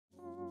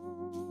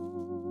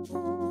Running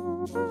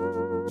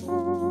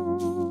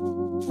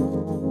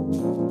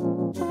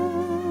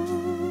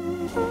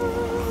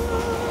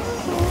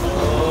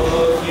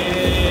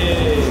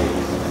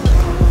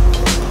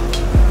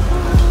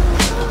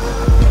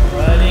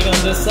on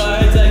the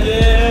sides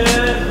again.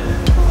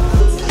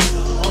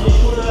 On the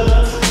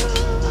shoulders.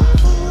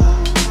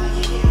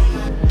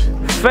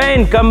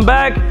 Feint, come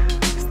back,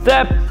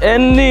 step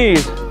and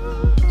knees.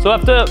 So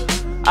after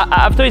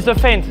it's a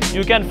feint,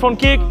 you can front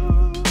kick,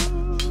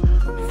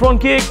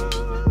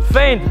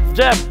 feint,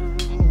 jab,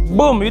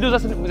 boom. You do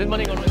that this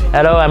morning already.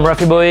 Hello, I'm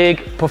Rafi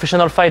Bohic,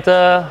 professional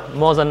fighter,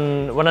 more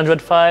than 100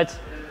 fights,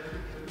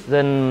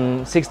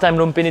 then 6-time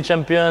Lumpini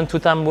champion,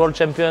 2-time world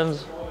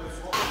champions.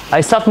 I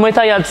start Muay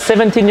Thai at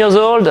 17 years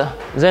old,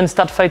 then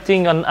start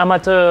fighting on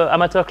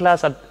amateur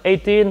class at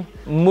 18,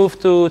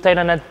 moved to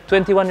Thailand at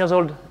 21 years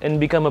old and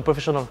become a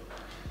professional.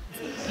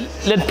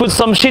 Let's put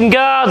some shin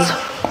guards,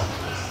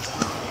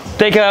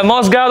 take a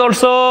mouth guard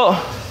also,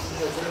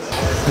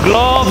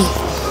 gloves.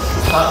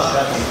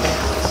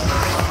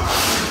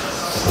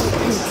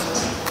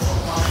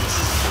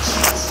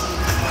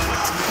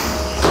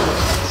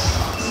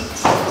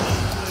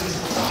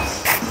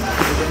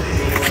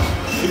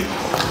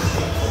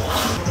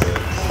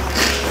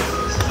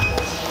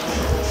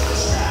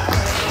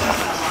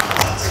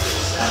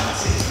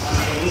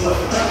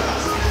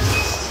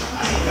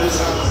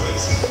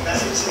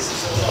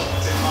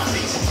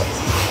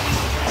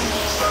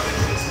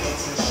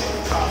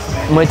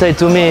 Muay Thai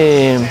to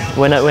me,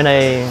 when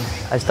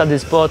I started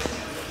this sport,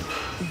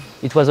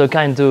 it was a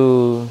kind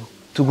to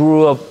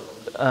grow up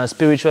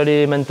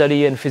spiritually,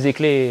 mentally and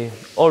physically,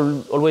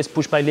 always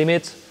push my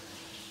limits.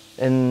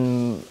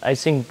 And I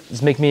think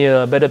it's make me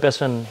a better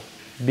person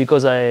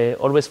because I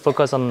always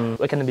focus on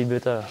where can I be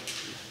better.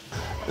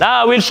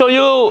 Now I will show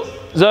you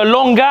the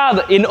long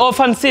guard in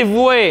offensive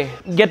way.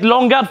 Get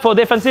long guard for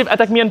defensive,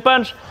 attack me and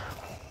punch.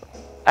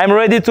 I'm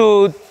ready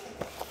to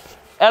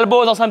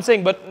elbows or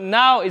something, but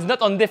now it's not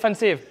on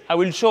defensive. I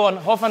will show on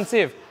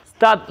offensive.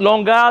 Start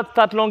long guard,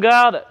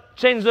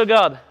 change the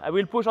guard. I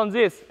will push on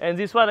this, and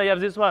this one I have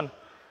this one.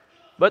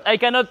 But I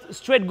cannot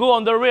straight go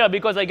on the rear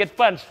because I get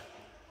punched.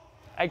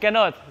 I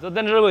cannot, it's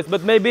dangerous.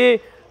 But maybe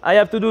I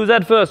have to do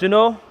that first, you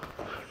know?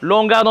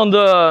 Long guard on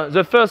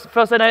the first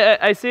thing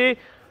I see.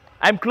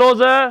 I'm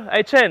closer,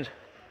 I change.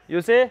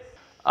 You see?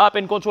 Up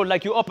and control,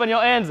 like you open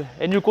your hands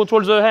and you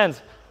control the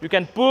hands. You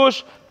can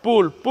push,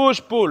 pull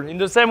in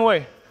the same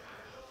way.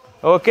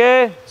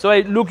 Okay, so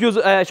I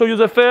show you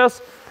the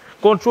first.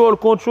 Control,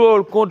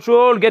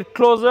 get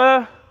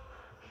closer.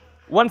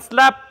 One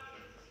slap,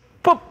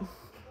 pop,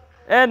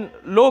 and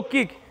low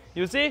kick.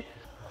 You see?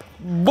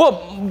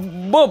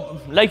 Boom,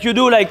 like you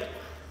do, like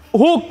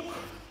hook,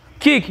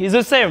 kick is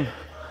the same.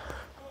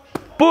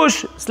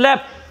 Push,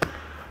 slap,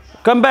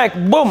 come back,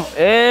 boom,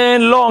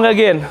 and long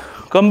again.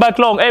 Come back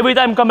long, every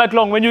time come back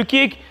long. When you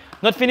kick,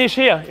 not finish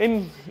here,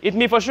 hit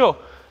me for sure.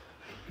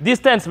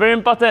 Distance, very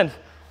important.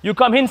 You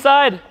come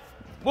inside,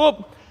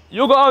 whoop,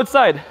 you go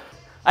outside.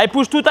 I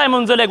push 2 times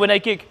on the leg when I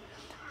kick.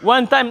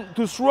 1 time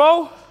to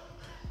throw,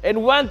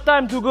 and 1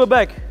 time to go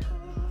back.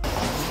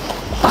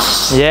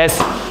 Yes,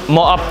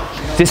 more up.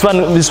 This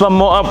one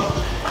more up.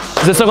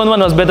 The second one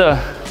was better.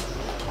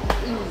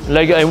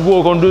 Like I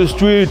walk on the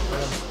street.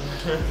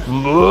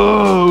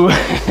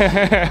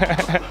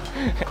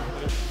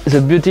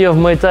 The beauty of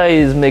Muay Thai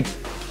is make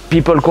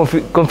people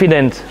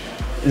confident.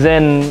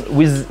 Then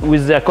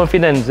with their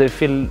confidence, they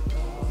feel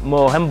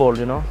more humble,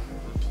 you know.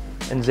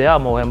 And they are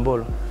more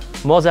humble.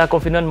 More they are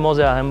confident, more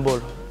they are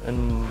humble,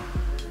 and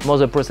more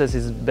the process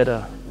is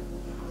better.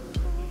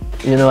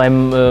 You know,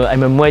 I'm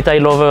a Muay Thai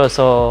lover,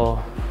 so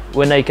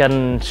when I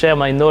can share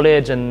my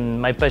knowledge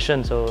and my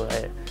passion, so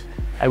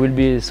I will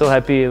be so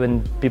happy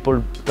when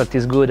people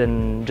practice good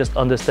and just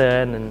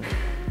understand and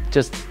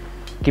just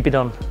keep it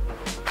on.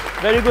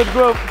 Very good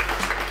group.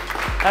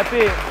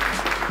 Happy.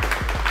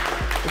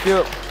 Thank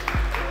you.